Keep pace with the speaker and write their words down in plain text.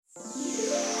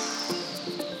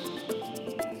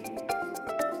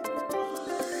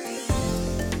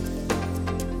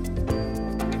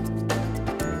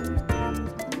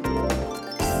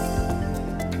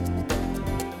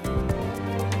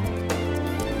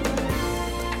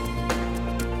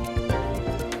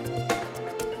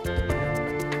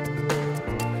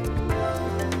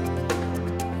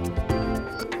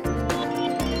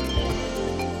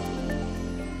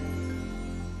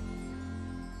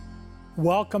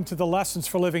Welcome to the Lessons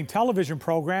for Living television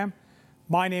program.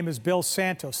 My name is Bill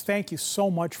Santos. Thank you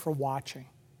so much for watching.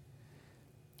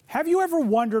 Have you ever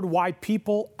wondered why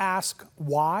people ask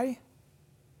why?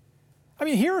 I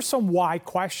mean, here are some why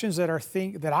questions that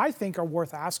I think are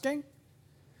worth asking.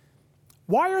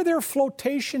 Why are there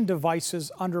flotation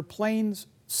devices under planes'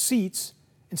 seats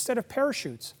instead of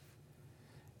parachutes?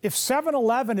 If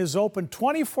 7-Eleven is open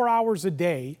 24 hours a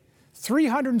day,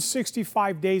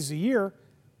 365 days a year,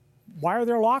 why are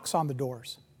there locks on the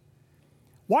doors?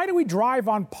 Why do we drive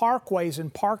on parkways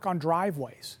and park on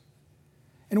driveways?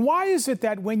 And why is it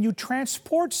that when you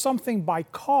transport something by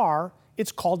car,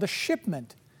 it's called a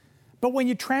shipment, but when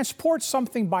you transport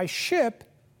something by ship,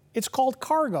 it's called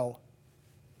cargo?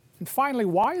 And finally,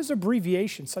 why is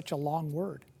abbreviation such a long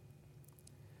word?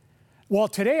 Well,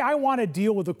 today I want to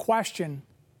deal with the question,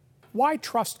 why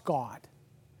trust God?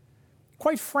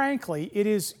 Quite frankly, it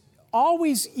is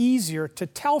always easier to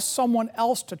tell someone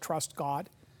else to trust God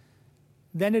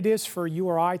than it is for you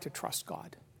or I to trust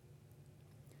God.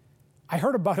 I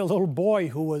heard about a little boy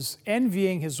who was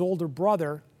envying his older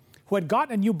brother who had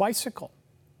gotten a new bicycle.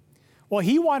 Well,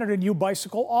 he wanted a new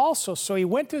bicycle also, so he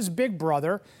went to his big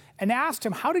brother and asked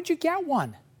him, "How did you get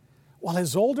one?" Well,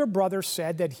 his older brother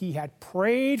said that he had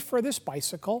prayed for this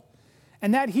bicycle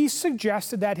and that he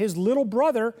suggested that his little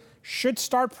brother should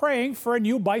start praying for a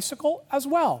new bicycle as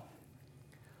well.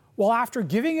 Well, after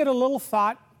giving it a little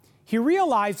thought, he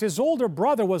realized his older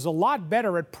brother was a lot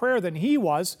better at prayer than he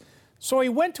was, so he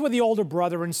went to the older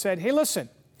brother and said, "Hey, listen,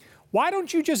 why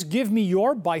don't you just give me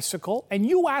your bicycle and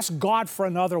you ask God for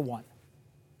another one?"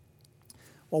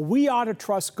 Well, we ought to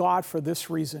trust God for this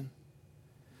reason.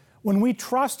 When we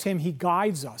trust Him, He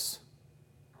guides us.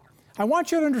 I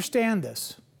want you to understand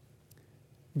this.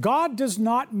 God does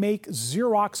not make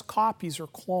Xerox copies or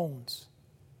clones.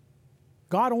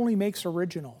 God only makes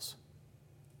originals.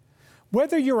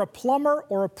 Whether you're a plumber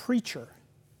or a preacher,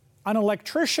 an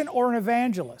electrician or an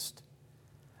evangelist,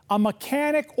 a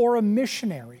mechanic or a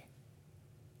missionary,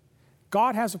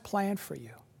 God has a plan for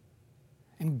you.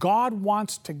 And God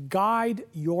wants to guide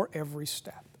your every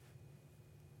step.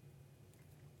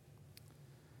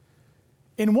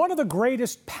 In one of the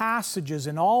greatest passages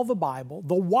in all the Bible,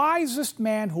 the wisest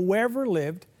man who ever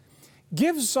lived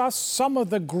gives us some of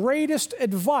the greatest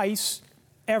advice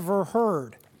ever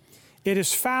heard. It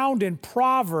is found in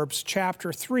Proverbs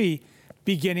chapter 3,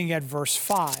 beginning at verse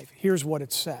 5. Here's what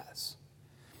it says.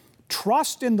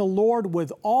 "Trust in the Lord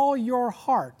with all your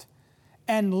heart,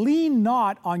 and lean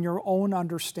not on your own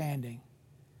understanding.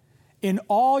 In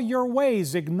all your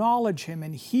ways acknowledge Him,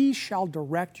 and He shall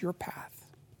direct your path."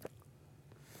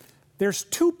 There's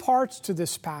two parts to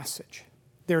this passage.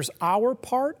 There's our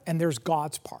part and there's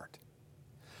God's part.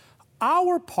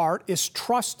 Our part is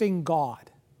trusting God.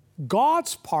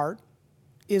 God's part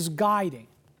is guiding.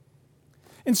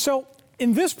 And so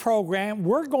in this program,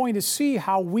 we're going to see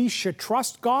how we should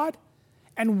trust God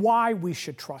and why we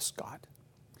should trust God.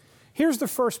 Here's the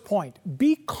first point.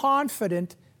 Be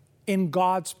confident in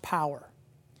God's power.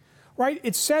 Right?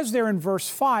 It says there in verse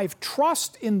 5,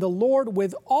 "Trust in the Lord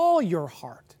with all your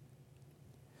heart."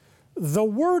 The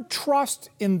word trust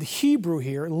in the Hebrew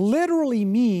here literally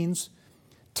means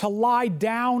to lie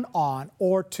down on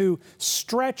or to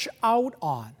stretch out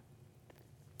on.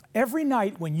 Every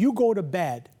night when you go to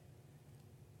bed,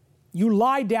 you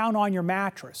lie down on your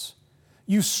mattress.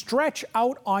 You stretch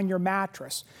out on your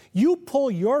mattress. You pull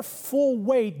your full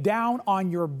weight down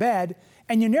on your bed,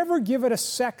 and you never give it a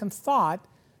second thought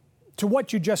to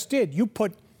what you just did. You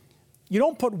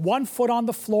don't put one foot on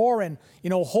the floor and,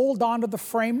 hold on to the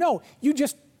frame. No, you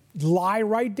just lie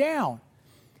right down.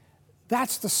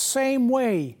 That's the same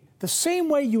way. The same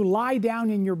way you lie down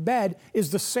in your bed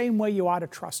is the same way you ought to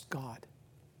trust God.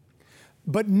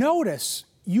 But notice,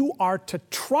 you are to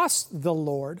trust the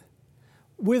Lord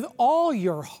with all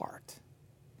your heart.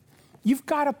 You've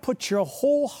got to put your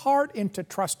whole heart into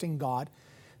trusting God,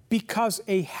 because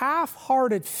a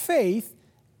half-hearted faith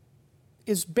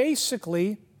is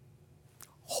basically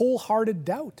wholehearted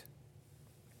doubt.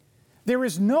 There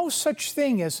is no such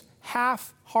thing as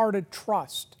half-hearted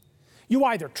trust. You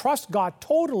either trust God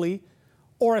totally,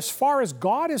 or as far as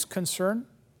God is concerned,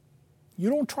 you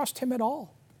don't trust Him at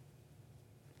all.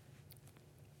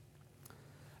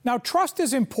 Now, trust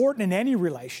is important in any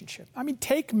relationship. I mean,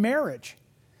 take marriage.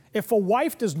 If a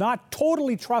wife does not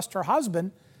totally trust her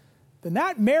husband, then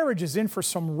that marriage is in for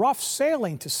some rough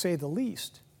sailing, to say the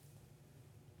least.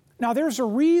 Now, there's a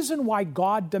reason why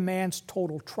God demands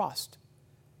total trust,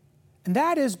 and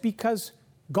that is because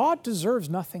God deserves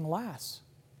nothing less.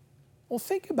 Well,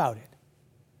 think about it.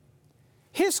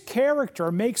 His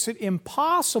character makes it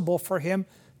impossible for Him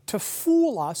to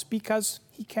fool us because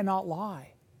he cannot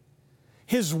lie.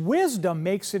 His wisdom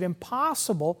makes it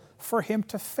impossible for him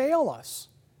to fail us.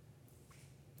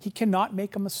 He cannot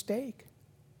make a mistake.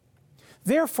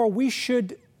 Therefore, we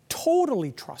should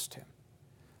totally trust him.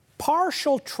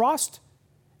 Partial trust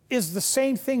is the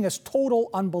same thing as total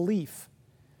unbelief.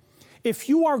 If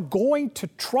you are going to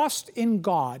trust in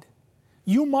God,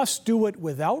 you must do it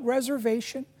without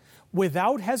reservation,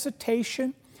 without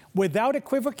hesitation, without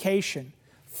equivocation.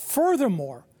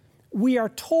 Furthermore, we are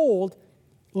told,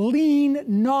 lean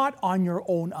not on your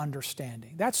own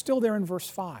understanding. That's still there in verse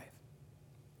 5.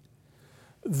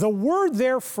 The word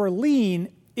there for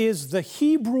lean is the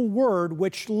Hebrew word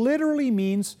which literally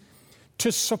means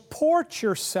to support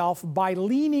yourself by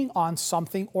leaning on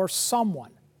something or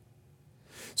someone.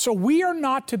 So we are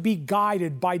not to be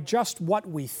guided by just what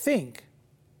we think.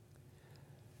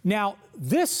 Now,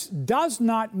 this does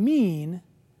not mean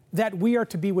that we are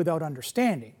to be without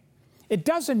understanding. It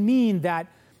doesn't mean that,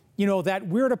 that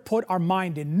we're to put our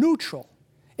mind in neutral.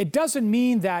 It doesn't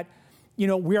mean that,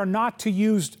 we are not to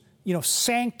use,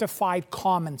 sanctified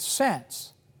common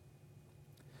sense.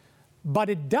 But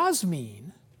it does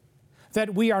mean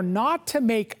that we are not to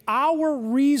make our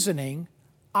reasoning,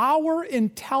 our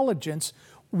intelligence,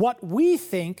 what we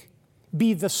think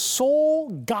be the sole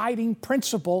guiding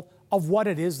principle of what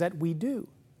it is that we do.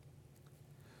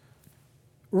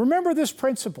 Remember this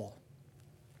principle.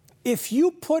 If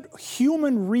you put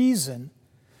human reason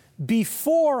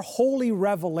before holy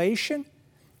revelation,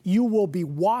 you will be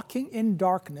walking in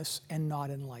darkness and not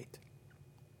in light.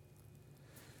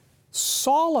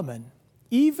 Solomon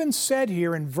even said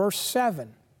here in verse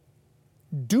 7,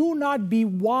 do not be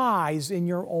wise in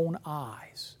your own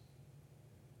eyes.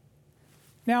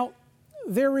 Now,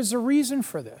 there is a reason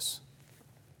for this.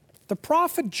 The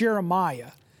prophet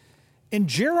Jeremiah, in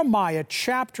Jeremiah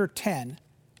chapter 10,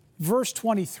 verse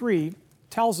 23,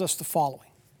 tells us the following.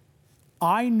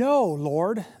 I know,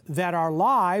 Lord, that our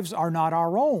lives are not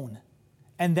our own,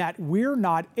 and that we're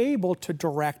not able to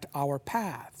direct our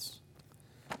paths.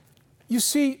 You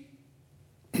see,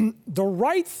 the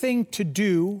right thing to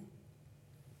do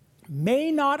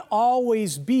may not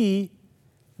always be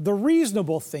the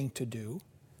reasonable thing to do,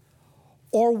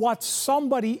 or what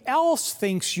somebody else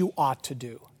thinks you ought to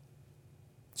do.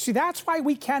 See, that's why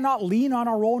we cannot lean on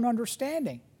our own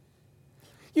understanding.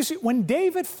 You see, when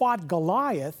David fought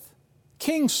Goliath,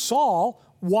 King Saul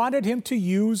wanted him to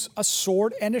use a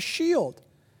sword and a shield,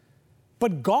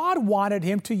 but God wanted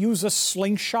him to use a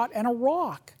slingshot and a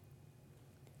rock.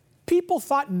 People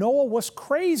thought Noah was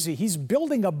crazy. He's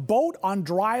building a boat on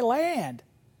dry land.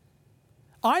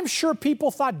 I'm sure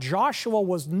people thought Joshua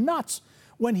was nuts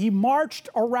when he marched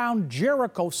around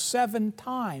Jericho 7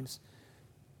 times,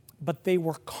 but they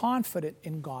were confident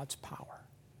in God's power.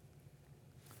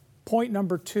 Point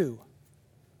number 2,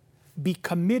 be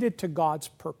committed to God's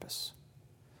purpose.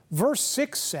 Verse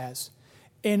 6 says,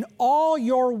 in all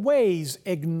your ways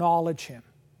acknowledge him.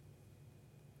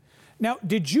 Now,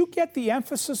 did you get the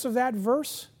emphasis of that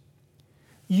verse?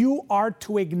 You are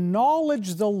to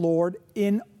acknowledge the Lord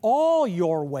in all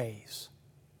your ways.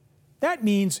 That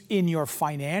means in your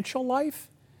financial life,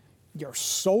 your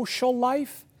social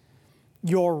life,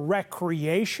 your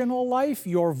recreational life,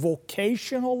 your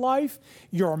vocational life,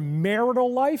 your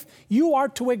marital life. You are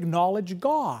to acknowledge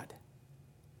God.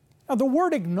 Now, the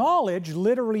word acknowledge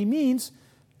literally means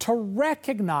to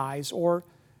recognize or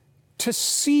to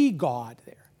see God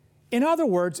there. In other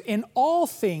words, in all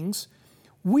things,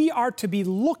 we are to be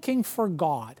looking for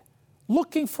God,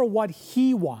 looking for what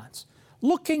He wants,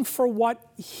 looking for what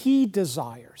He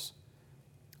desires.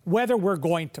 Whether we're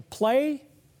going to play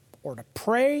or to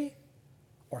pray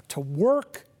or to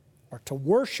work or to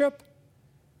worship,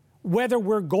 whether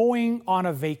we're going on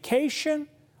a vacation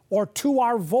or to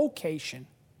our vocation,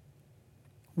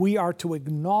 we are to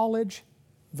acknowledge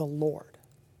the Lord.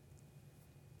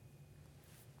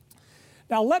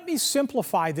 Now, let me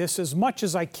simplify this as much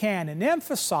as I can and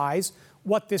emphasize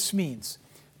what this means.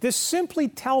 This simply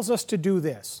tells us to do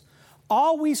this.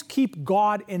 Always keep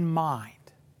God in mind.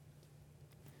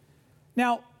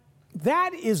 Now,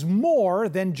 that is more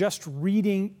than just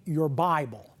reading your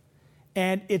Bible,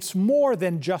 and it's more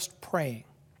than just praying.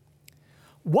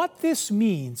 What this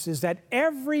means is that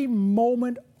every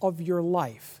moment of your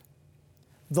life,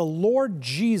 the Lord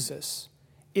Jesus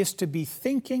is to be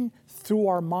thinking through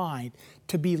our mind,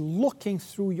 to be looking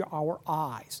through our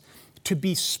eyes, to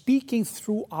be speaking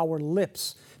through our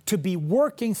lips, to be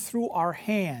working through our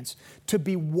hands, to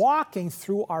be walking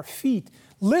through our feet,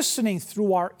 listening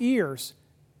through our ears,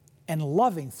 and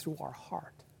loving through our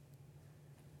heart.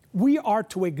 We are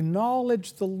to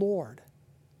acknowledge the Lord,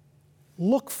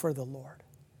 look for the Lord,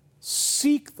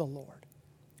 seek the Lord,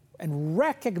 and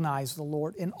recognize the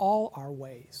Lord in all our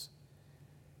ways.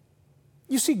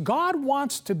 You see, God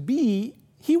wants to be,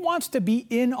 He wants to be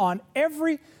in on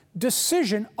every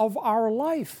decision of our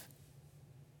life.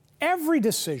 Every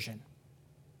decision.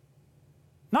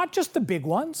 Not just the big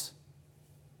ones,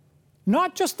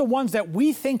 not just the ones that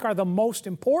we think are the most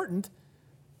important,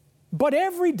 but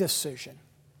every decision.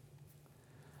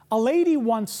 A lady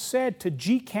once said to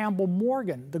G. Campbell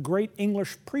Morgan, the great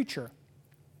English preacher,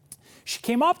 she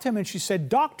came up to him and she said,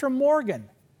 "Dr. Morgan,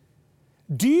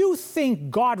 do you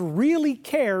think God really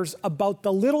cares about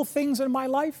the little things in my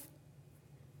life?"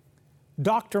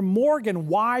 Dr. Morgan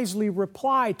wisely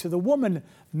replied to the woman,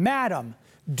 "Madam,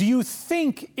 do you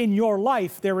think in your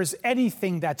life there is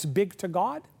anything that's big to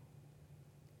God?"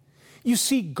 You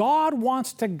see, God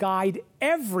wants to guide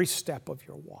every step of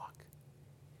your walk.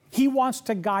 He wants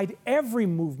to guide every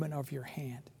movement of your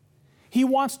hand. He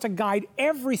wants to guide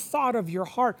every thought of your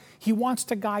heart. He wants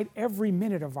to guide every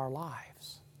minute of our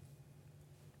lives.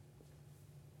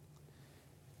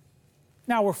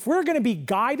 Now, if we're going to be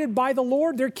guided by the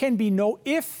Lord, there can be no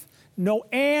if, no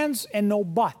ands, and no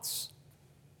buts.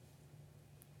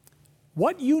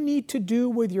 What you need to do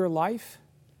with your life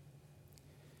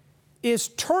is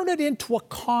turn it into a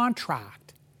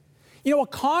contract. You know, a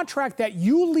contract that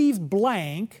you leave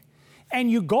blank and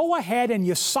you go ahead and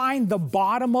you sign the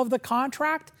bottom of the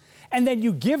contract, and then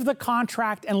you give the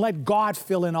contract and let God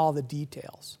fill in all the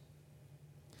details.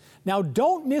 Now,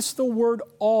 don't miss the word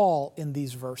all in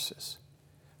these verses.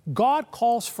 God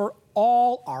calls for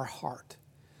all our heart.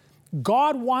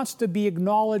 God wants to be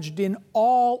acknowledged in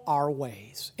all our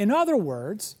ways. In other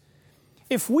words,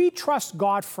 if we trust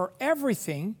God for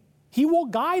everything, He will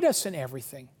guide us in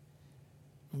everything.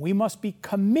 We must be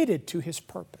committed to His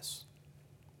purpose.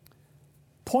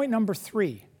 Point number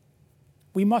 3,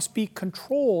 we must be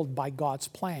controlled by God's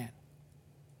plan.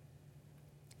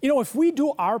 You know, if we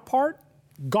do our part,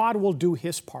 God will do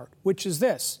His part, which is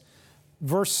this.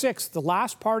 Verse 6, the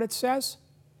last part it says,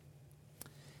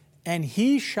 "And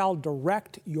He shall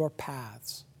direct your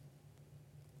paths."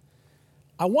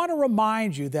 I want to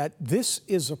remind you that this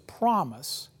is a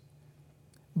promise,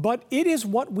 but it is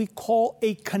what we call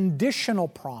a conditional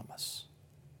promise.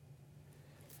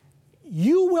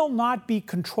 You will not be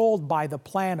controlled by the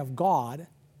plan of God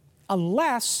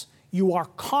unless you are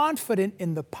confident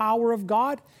in the power of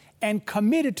God and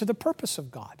committed to the purpose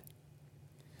of God.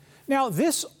 Now,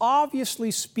 this obviously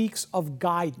speaks of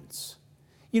guidance.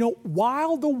 You know,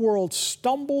 while the world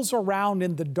stumbles around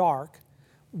in the dark,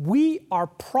 we are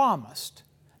promised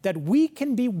that we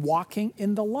can be walking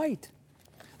in the light.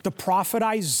 The prophet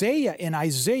Isaiah in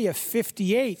Isaiah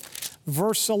 58,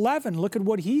 verse 11, look at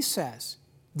what he says.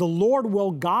 "The Lord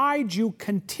will guide you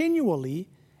continually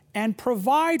and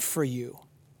provide for you."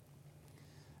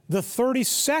 The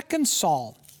 32nd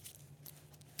Psalm,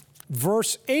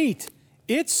 verse 8,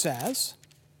 it says,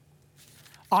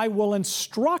 "I will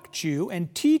instruct you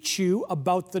and teach you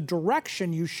about the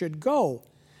direction you should go,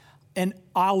 and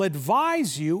I'll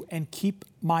advise you and keep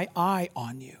my eye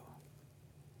on you."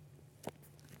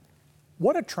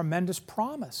 What a tremendous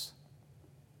promise.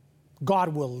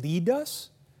 God will lead us.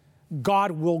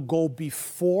 God will go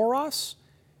before us.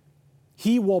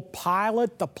 He will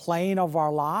pilot the plane of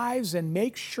our lives and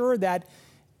make sure that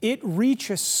it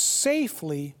reaches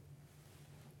safely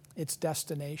its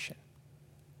destination.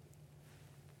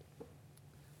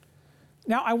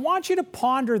 Now, I want you to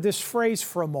ponder this phrase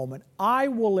for a moment. "I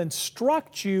will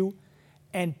instruct you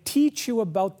and teach you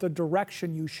about the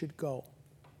direction you should go."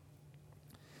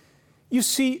 You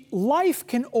see, life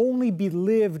can only be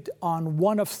lived on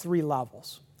one of 3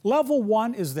 levels. Level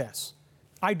 1 is this: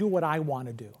 I do what I want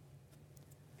to do.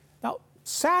 Now,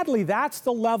 sadly, that's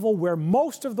the level where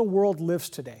most of the world lives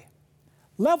today.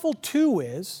 Level 2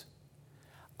 is,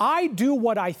 I do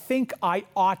what I think I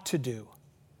ought to do.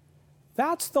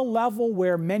 That's the level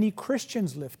where many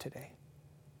Christians live today.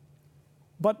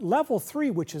 But level 3,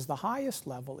 which is the highest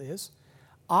level, is,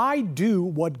 I do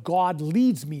what God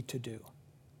leads me to do.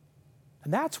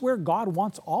 And that's where God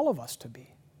wants all of us to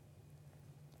be.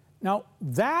 Now,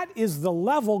 that is the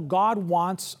level God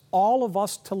wants all of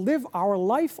us to live our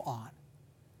life on.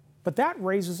 But that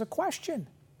raises a question.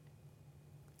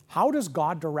 How does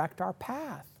God direct our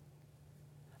path?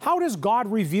 How does God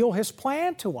reveal His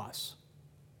plan to us?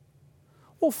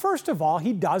 Well, first of all,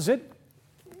 He does it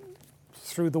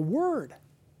through the Word.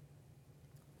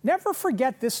 Never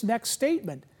forget this next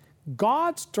statement.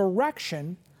 God's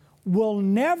direction will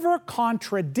never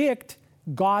contradict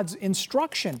God's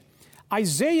instruction.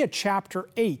 Isaiah chapter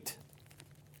 8,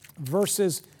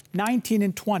 verses 19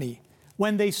 and 20.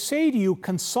 "When they say to you,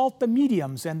 consult the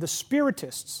mediums and the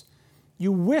spiritists,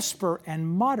 You whisper and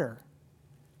mutter.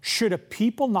 Should a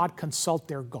people not consult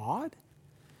their God?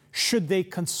 Should they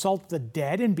consult the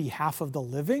dead in behalf of the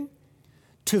living?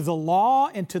 To the law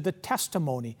and to the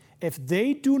testimony, if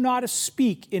they do not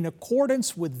speak in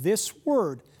accordance with this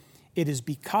word, it is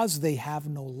because they have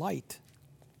no light.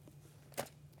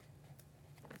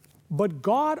 But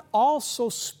God also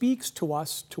speaks to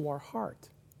us to our heart.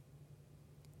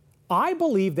 I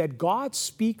believe that God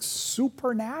speaks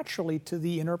supernaturally to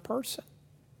the inner person.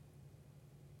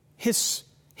 His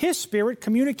Spirit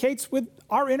communicates with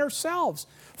our inner selves.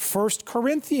 1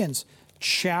 Corinthians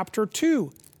chapter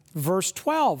 2, verse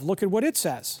 12. Look at what it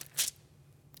says.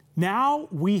 Now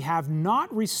we have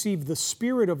not received the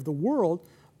spirit of the world,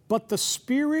 but the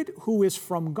Spirit who is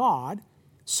from God,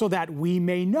 so that we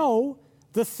may know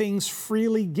the things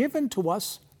freely given to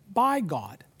us by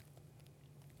God.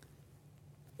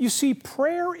 You see,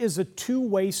 prayer is a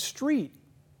two-way street.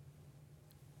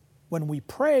 When we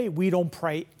pray, we don't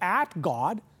pray at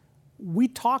God, we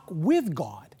talk with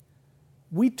God.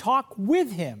 We talk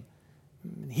with Him.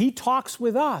 He talks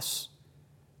with us.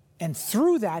 And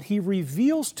through that, He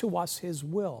reveals to us His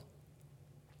will.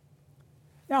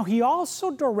 Now, He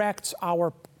also directs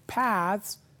our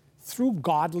paths through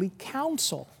godly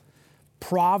counsel.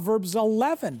 Proverbs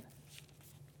 11,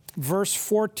 verse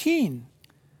 14.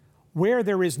 Where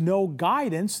there is no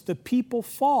guidance, the people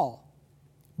fall.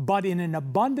 But in an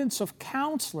abundance of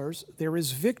counselors, there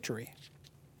is victory.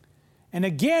 And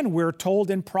again, we're told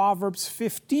in Proverbs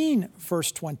 15,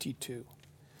 verse 22,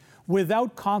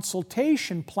 without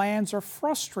consultation, plans are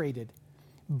frustrated,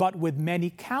 but with many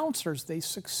counselors, they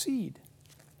succeed.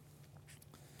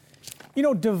 You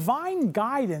know, divine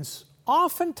guidance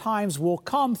oftentimes will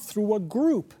come through a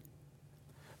group,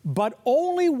 but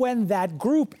only when that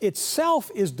group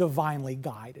itself is divinely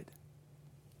guided.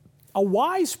 A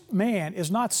wise man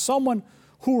is not someone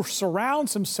who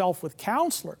surrounds himself with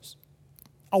counselors.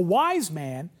 A wise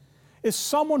man is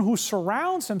someone who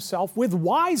surrounds himself with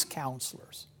wise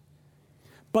counselors.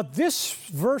 But this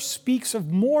verse speaks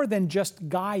of more than just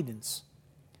guidance.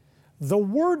 The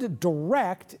word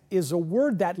direct is a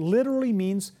word that literally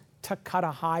means to cut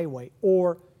a highway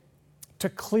or to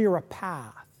clear a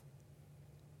path.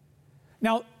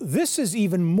 Now, this is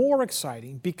even more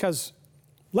exciting because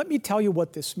let me tell you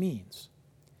what this means.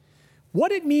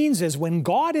 What it means is when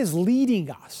God is leading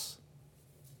us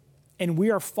and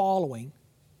we are following,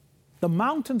 the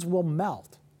mountains will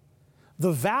melt,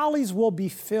 the valleys will be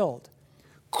filled,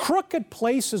 crooked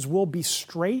places will be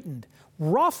straightened,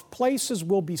 rough places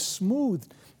will be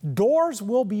smoothed, doors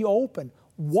will be opened,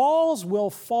 walls will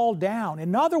fall down.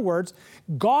 In other words,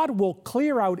 God will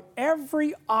clear out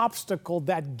every obstacle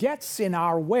that gets in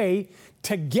our way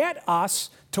to get us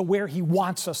to where He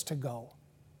wants us to go.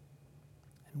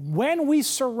 And when we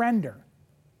surrender,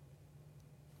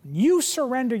 when you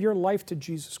surrender your life to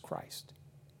Jesus Christ,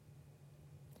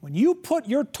 when you put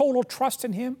your total trust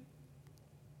in Him,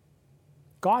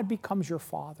 God becomes your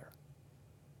Father.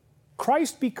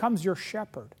 Christ becomes your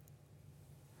shepherd.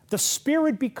 The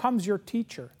Spirit becomes your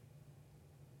teacher.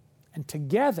 And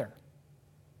together,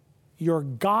 you're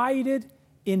guided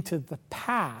into the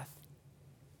path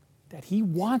that He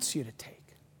wants you to take.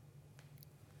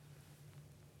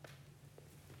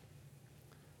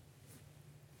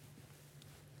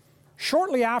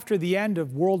 Shortly after the end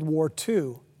of World War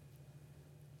II,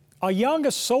 a young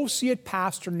associate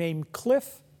pastor named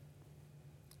Cliff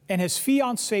and his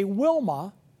fiancée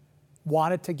Wilma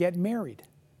wanted to get married.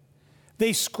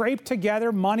 They scraped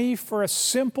together money for a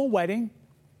simple wedding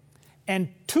and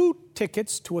 2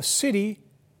 tickets to a city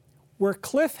where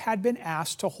Cliff had been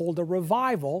asked to hold a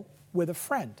revival with a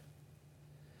friend.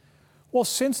 Well,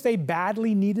 since they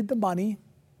badly needed the money,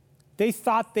 they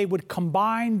thought they would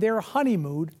combine their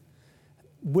honeymoon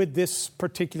with this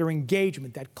particular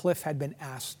engagement that Cliff had been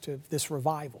asked to this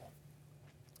revival.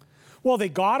 Well, they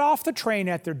got off the train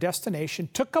at their destination,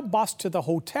 took a bus to the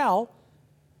hotel,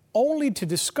 only to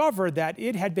discover that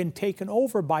it had been taken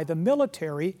over by the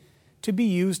military to be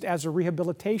used as a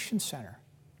rehabilitation center.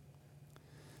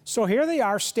 So here they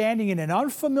are standing in an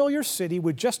unfamiliar city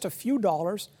with just a few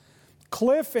dollars.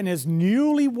 Cliff and his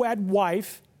newlywed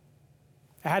wife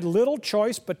had little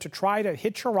choice but to try to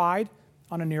hitch a ride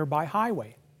on a nearby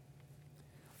highway.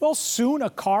 Well, soon a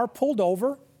car pulled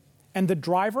over and the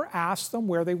driver asked them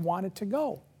where they wanted to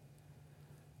go.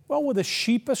 Well, with a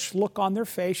sheepish look on their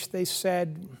face, they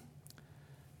said,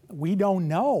 "We don't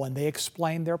know," and they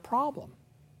explained their problem.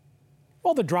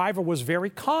 Well, the driver was very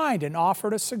kind and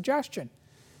offered a suggestion.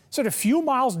 Said a few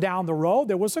miles down the road,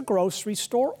 there was a grocery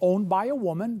store owned by a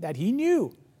woman that he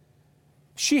knew.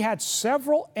 She had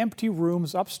several empty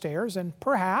rooms upstairs, and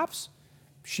perhaps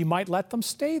she might let them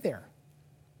stay there.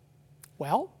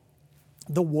 Well,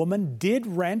 the woman did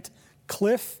rent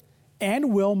Cliff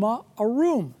and Wilma a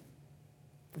room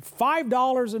for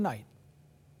 $5 a night,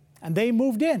 and they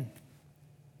moved in.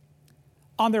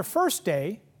 On their first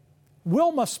day,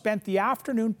 Wilma spent the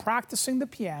afternoon practicing the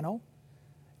piano,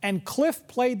 and Cliff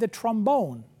played the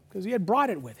trombone because he had brought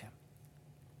it with him.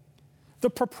 The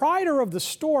proprietor of the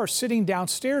store, sitting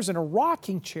downstairs in a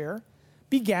rocking chair,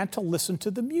 began to listen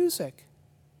to the music.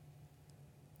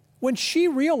 When she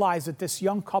realized that this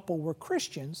young couple were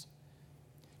Christians,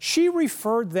 she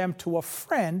referred them to a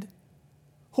friend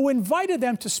who invited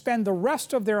them to spend the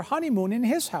rest of their honeymoon in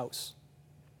his house.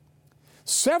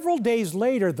 Several days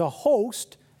later, the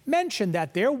host mentioned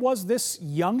that there was this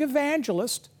young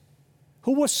evangelist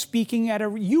who was speaking at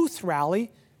a youth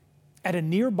rally at a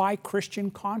nearby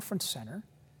Christian conference center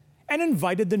and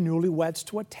invited the newlyweds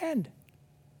to attend.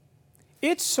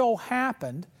 It so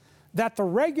happened that the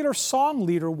regular song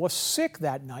leader was sick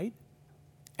that night,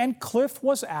 and Cliff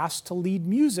was asked to lead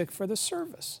music for the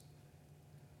service.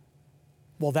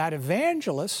 Well, that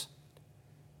evangelist,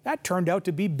 that turned out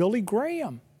to be Billy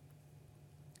Graham.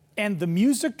 And the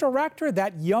music director,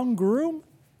 that young groom,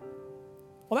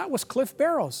 well, that was Cliff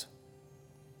Barrows.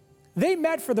 They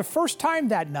met for the first time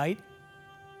that night,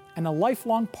 and a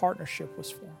lifelong partnership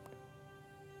was formed.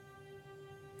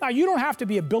 Now, you don't have to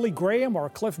be a Billy Graham or a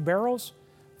Cliff Barrows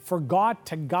for God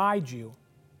to guide you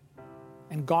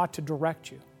and God to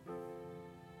direct you.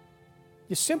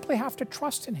 You simply have to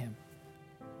trust in Him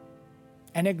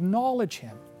and acknowledge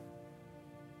Him.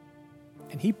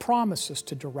 And He promises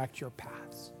to direct your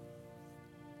paths.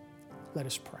 Let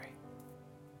us pray.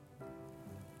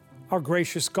 Our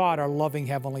gracious God, our loving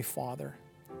Heavenly Father,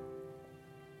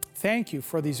 thank you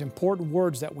for these important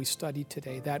words that we studied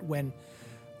today, that when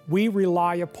we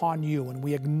rely upon you and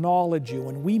we acknowledge you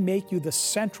and we make you the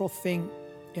central thing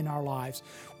in our lives,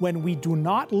 when we do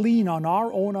not lean on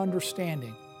our own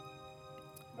understanding,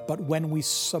 but when we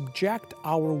subject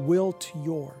our will to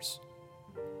yours,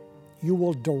 you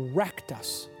will direct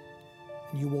us,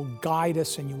 and you will guide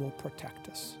us, and you will protect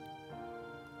us.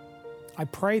 I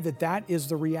pray that that is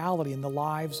the reality in the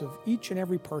lives of each and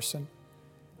every person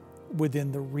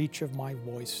within the reach of my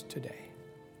voice today.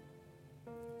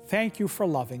 Thank you for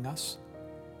loving us.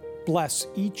 Bless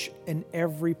each and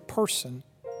every person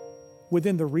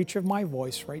within the reach of my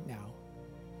voice right now.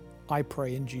 I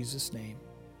pray in Jesus' name.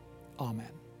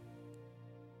 Amen.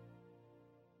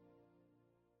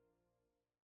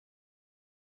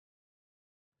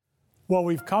 Well,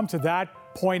 we've come to that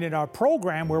point in our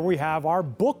program where we have our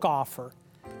book offer.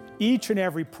 Each and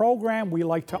every program, we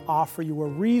like to offer you a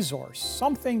resource,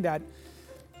 something that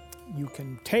you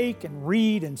can take and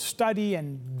read and study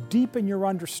and deepen your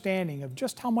understanding of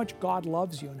just how much God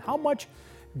loves you and how much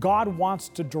God wants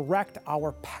to direct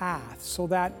our path so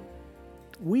that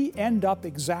we end up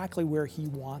exactly where He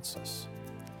wants us.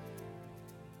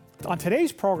 On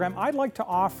today's program, I'd like to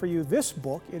offer you this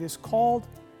book. It is called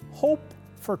Hope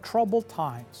for Troubled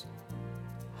Times: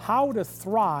 How to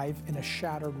Thrive in a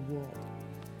Shattered World.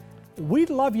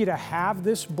 We'd love you to have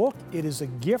this book. It is a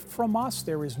gift from us.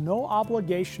 There is no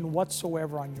obligation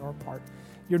whatsoever on your part.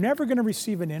 You're never going to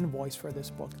receive an invoice for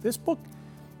this book. This book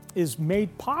is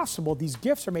made possible, these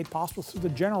gifts are made possible through the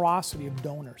generosity of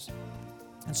donors.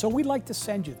 And so we'd like to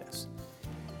send you this.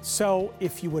 So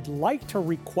if you would like to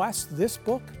request this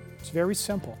book, it's very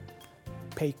simple.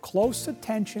 Pay close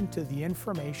attention to the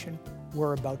information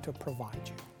we're about to provide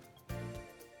you.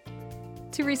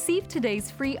 To receive today's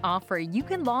free offer, you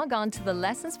can log on to the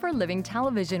Lessons for Living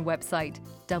television website,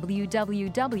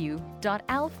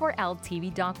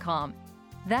 www.l4ltv.com.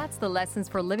 That's the Lessons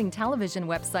for Living television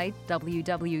website,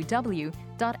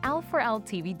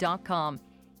 www.l4ltv.com.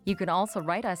 You can also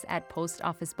write us at Post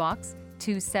Office Box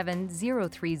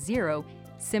 27030,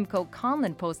 Simcoe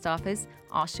Conlin Post Office,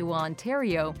 Oshawa,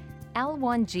 Ontario,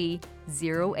 L1G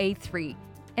 0A3,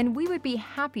 and we would be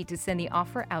happy to send the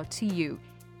offer out to you.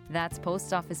 That's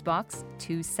Post Office Box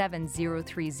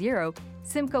 27030,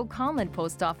 Simcoe Conlin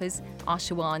Post Office,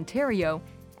 Oshawa, Ontario,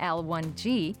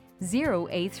 L1G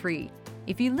 0A3.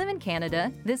 If you live in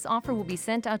Canada, this offer will be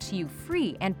sent out to you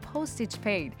free and postage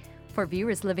paid. For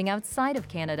viewers living outside of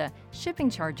Canada, shipping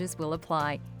charges will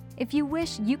apply. If you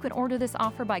wish, you can order this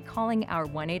offer by calling our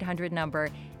 1-800 number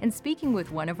and speaking with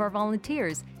one of our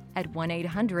volunteers at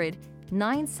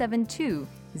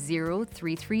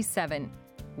 1-800-972-0337.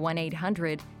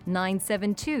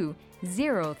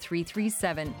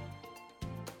 1-800-972-0337.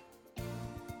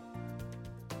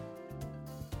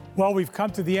 Well, we've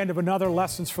come to the end of another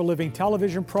Lessons for Living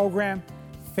television program.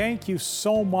 Thank you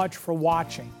so much for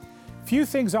watching. A few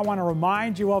things I want to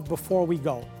remind you of before we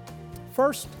go.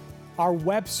 First, our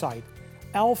website,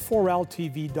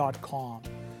 l4ltv.com.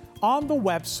 On the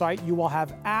website, you will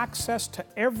have access to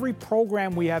every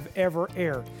program we have ever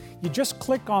aired. You just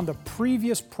click on the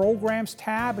previous programs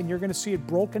tab and you're going to see it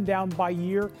broken down by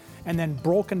year and then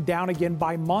broken down again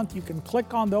by month. You can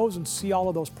click on those and see all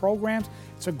of those programs.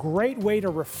 It's a great way to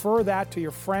refer that to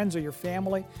your friends or your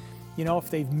family. You know,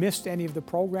 if they've missed any of the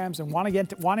programs and want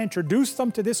to introduce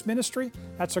them to this ministry,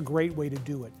 that's a great way to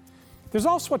do it. There's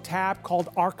also a tab called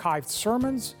Archived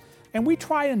Sermons, and we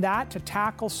try in that to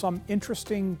tackle some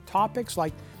interesting topics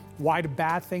like why do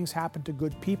bad things happen to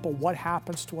good people, what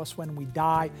happens to us when we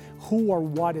die, who or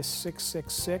what is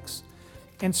 666.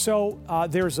 And so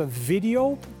there's a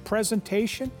video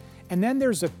presentation, and then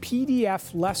there's a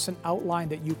PDF lesson outline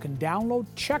that you can download.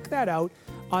 Check that out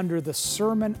under the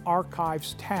Sermon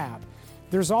Archives tab.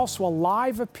 There's also a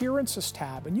Live Appearances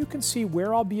tab, and you can see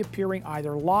where I'll be appearing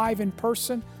either live in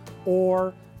person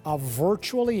or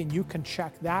virtually, and you can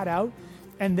check that out.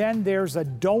 And then there's a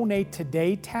Donate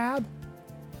Today tab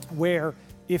where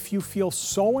if you feel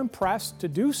so impressed to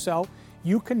do so,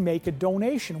 you can make a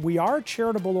donation. We are a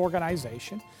charitable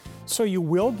organization, so you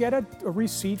will get a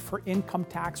receipt for income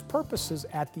tax purposes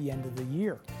at the end of the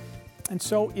year. And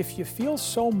so if you feel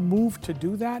so moved to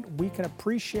do that, we can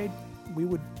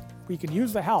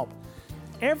use the help.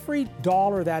 Every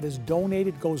dollar that is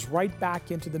donated goes right back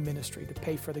into the ministry to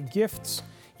pay for the gifts,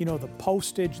 you know, the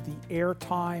postage, the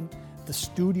airtime, the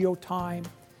studio time.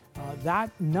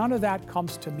 None of that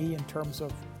comes to me in terms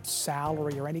of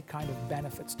salary or any kind of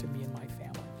benefits to me and my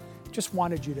family. Just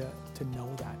wanted you to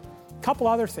know that. A couple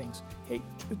other things. Hey,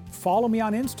 follow me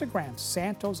on Instagram,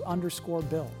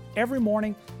 Santos_Bill. Every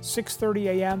morning,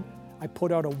 6:30 a.m., I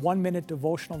put out a 1-minute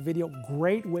devotional video.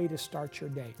 Great way to start your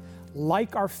day.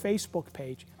 Like our Facebook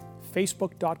page,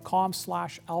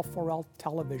 facebook.com/L4L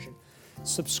Television.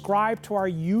 Subscribe to our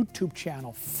YouTube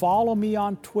channel. Follow me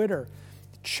on Twitter.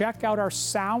 Check out our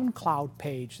SoundCloud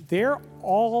page. There,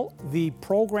 all the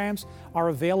programs are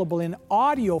available in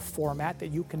audio format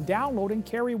that you can download and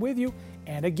carry with you.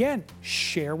 And again,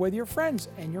 share with your friends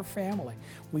and your family.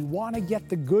 We want to get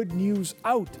the good news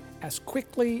out as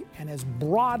quickly and as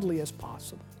broadly as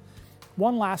possible.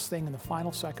 One last thing in the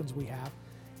final seconds we have.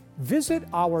 Visit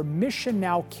our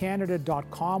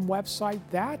missionnowcanada.com website.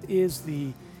 That is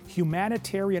the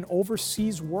humanitarian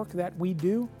overseas work that we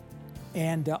do.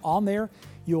 And on there,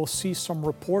 you'll see some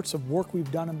reports of work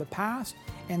we've done in the past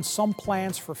and some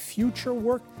plans for future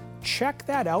work. Check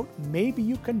that out. Maybe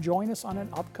you can join us on an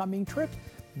upcoming trip.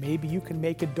 Maybe you can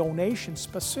make a donation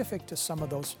specific to some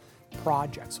of those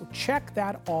projects. So check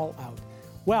that all out.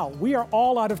 Well, we are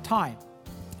all out of time.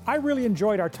 I really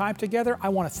enjoyed our time together. I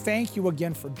want to thank you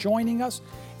again for joining us,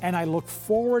 and I look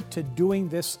forward to doing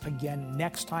this again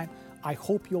next time. I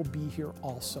hope you'll be here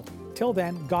also. Till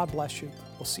then, God bless you.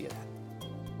 We'll see you then.